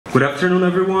Good afternoon,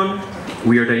 everyone.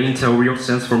 We are the Intel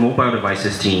RealSense for mobile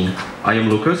devices team. I am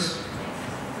Lucas.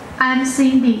 I'm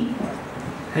Cindy.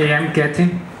 Hey, I'm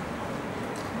Katie.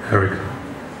 Eric.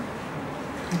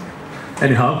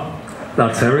 Anyhow,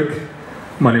 that's Eric.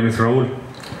 My name is Raul.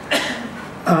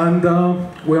 And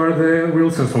we are the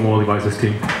RealSense for mobile devices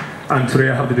team. And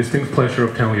today I have the distinct pleasure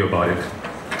of telling you about it.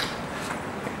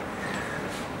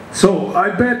 So I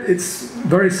bet it's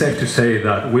very safe to say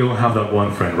that we all have that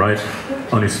one friend, right?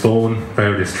 On his phone,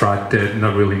 very distracted,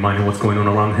 not really minding what's going on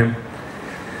around him.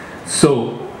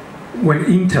 So when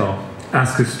Intel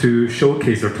asked us to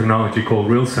showcase their technology called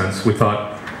RealSense, we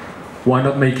thought, why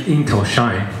not make Intel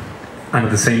shine and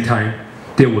at the same time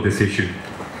deal with this issue?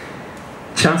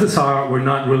 Chances are we're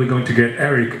not really going to get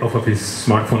Eric off of his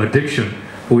smartphone addiction,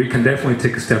 but we can definitely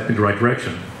take a step in the right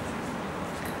direction.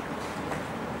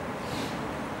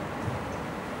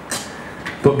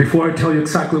 But before I tell you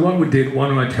exactly what we did, why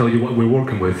don't I tell you what we're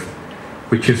working with,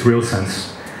 which is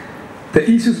RealSense. The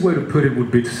easiest way to put it would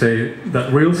be to say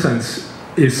that RealSense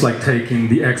is like taking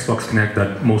the Xbox Kinect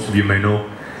that most of you may know,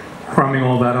 cramming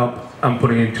all that up and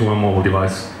putting it into a mobile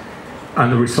device.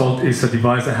 And the result is a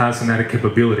device that has an added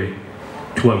capability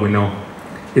to what we know.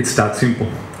 It's that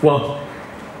simple. Well,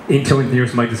 Intel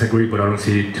engineers might disagree, but I don't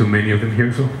see too many of them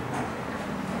here, so.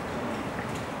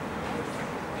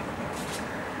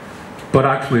 But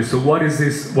actually, so what is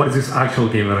this actual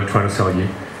game that I'm trying to sell you?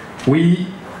 We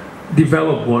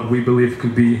developed what we believe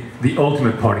could be the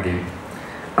ultimate party game.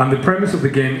 And the premise of the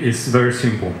game is very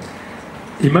simple.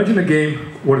 Imagine a game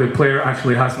where the player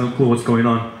actually has no clue what's going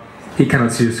on. He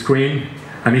cannot see a screen,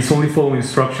 and he's only following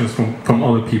instructions from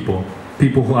other people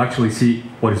who actually see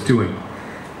what he's doing.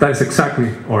 That is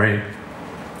exactly our aim.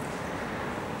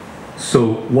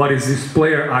 So what is this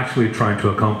player actually trying to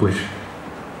accomplish?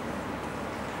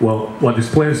 Well, what this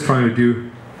player is trying to do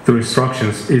through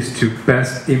instructions is to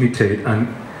best imitate and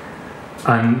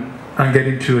get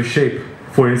into a shape.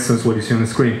 For instance, what you see on the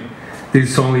screen. This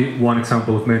is only one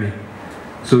example of many.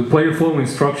 So the player following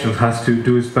instructions has to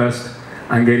do his best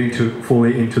and get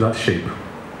fully into that shape.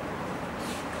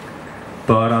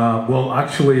 But, well,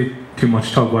 actually, too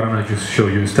much talk, why don't I just show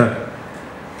you instead?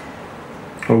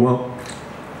 Or, well,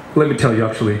 let me tell you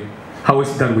actually, how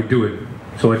is it that we do it?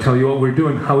 So I tell you what we're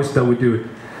doing, how is it that we do it?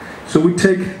 So we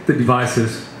take the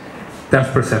device's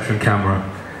depth perception camera,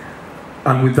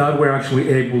 and with that we're actually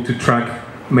able to track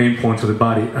main points of the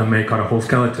body and make out a whole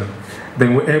skeleton.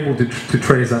 Then we're able to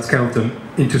trace that skeleton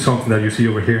into something that you see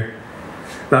over here.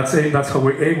 That's how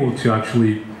we're able to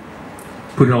actually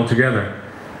put it all together.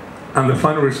 And the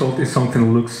final result is something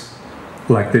that looks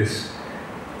like this.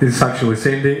 This is actually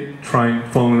Cindy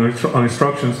following our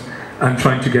instructions and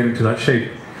trying to get into that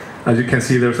shape. As you can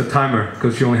see, there's a timer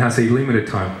because she only has a limited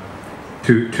time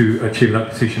to achieve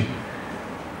that position.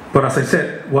 But as I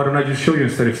said, why don't I just show you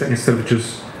instead of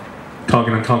just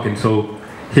talking and talking. So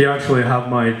here actually I have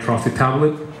my trusty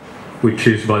tablet, which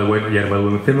is, by the way, not yet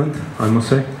available in Finland, I must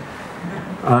say.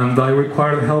 And I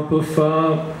require the help of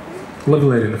little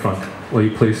lady in the front. Will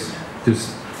you please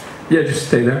just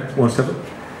stay there, one step up.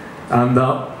 And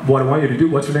what I want you to do,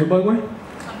 what's your name, by the way?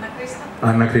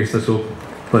 Anna Krista, so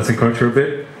let's encourage her a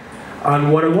bit.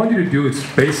 And what I want you to do is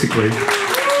basically,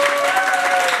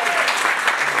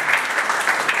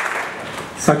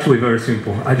 it's actually very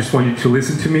simple. I just want you to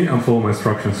listen to me and follow my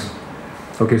instructions.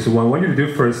 Okay, so what I want you to do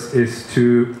first is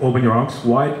to open your arms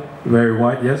wide, very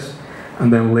wide, yes.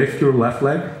 And then lift your left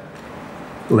leg,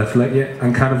 yeah,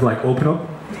 and kind of like open up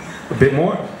a bit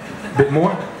more.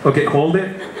 Okay, hold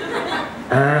it.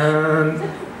 And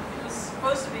It's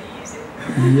supposed to be easy.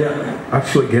 yeah,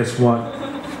 actually, guess what?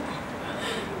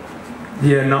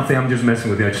 Yeah, nothing, I'm just messing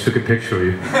with you. I just took a picture of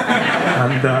you.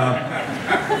 And,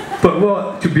 but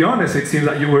well, to be honest, it seems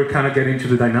that you were kind of getting into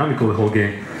the dynamic of the whole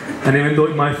game. And even though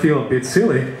it might feel a bit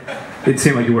silly, it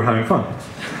seemed like you were having fun.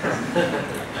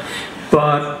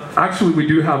 But actually, we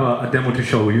do have a demo to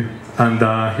show you. And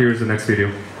here's the next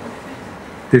video.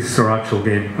 This is our actual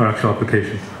game, our actual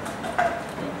application.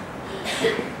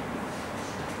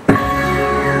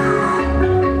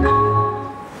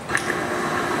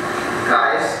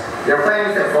 You're playing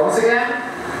with your phones again?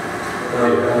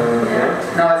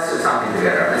 Yeah. No, let's do something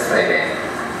together. Let's play a game.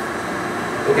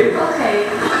 Okay. Okay.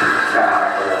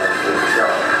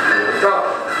 Go.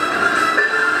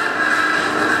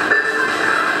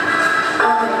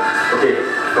 Okay,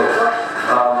 go.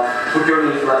 Put your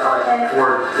knees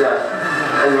forward,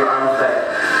 yeah. And your arms back.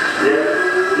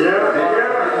 Yeah, a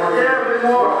bit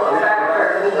more.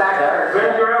 Move backwards.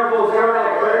 Bend your elbows, move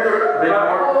backwards.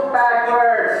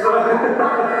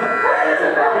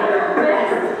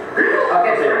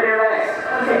 Okay, turn your legs.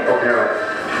 Okay. Open your legs.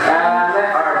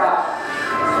 Left arm up.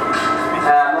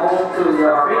 to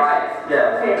your right.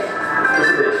 Yeah.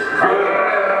 Just a bit.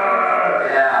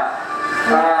 Yeah.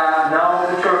 Now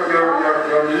put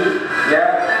your knee.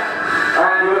 Yeah.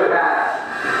 And do that.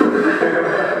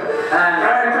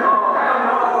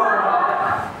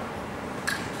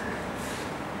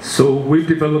 So we've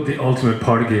developed the ultimate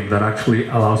party game that actually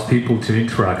allows people to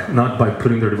interact, not by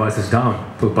putting their devices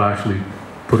down, but by actually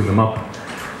putting them up.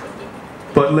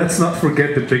 But let's not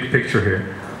forget the big picture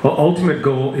here. Our ultimate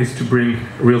goal is to bring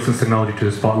RealSense technology to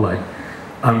the spotlight,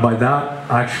 and by that,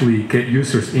 actually get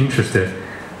users interested,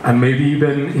 and maybe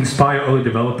even inspire other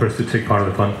developers to take part of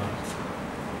the fun.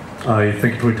 I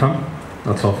thank you for your time.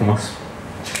 That's all from us.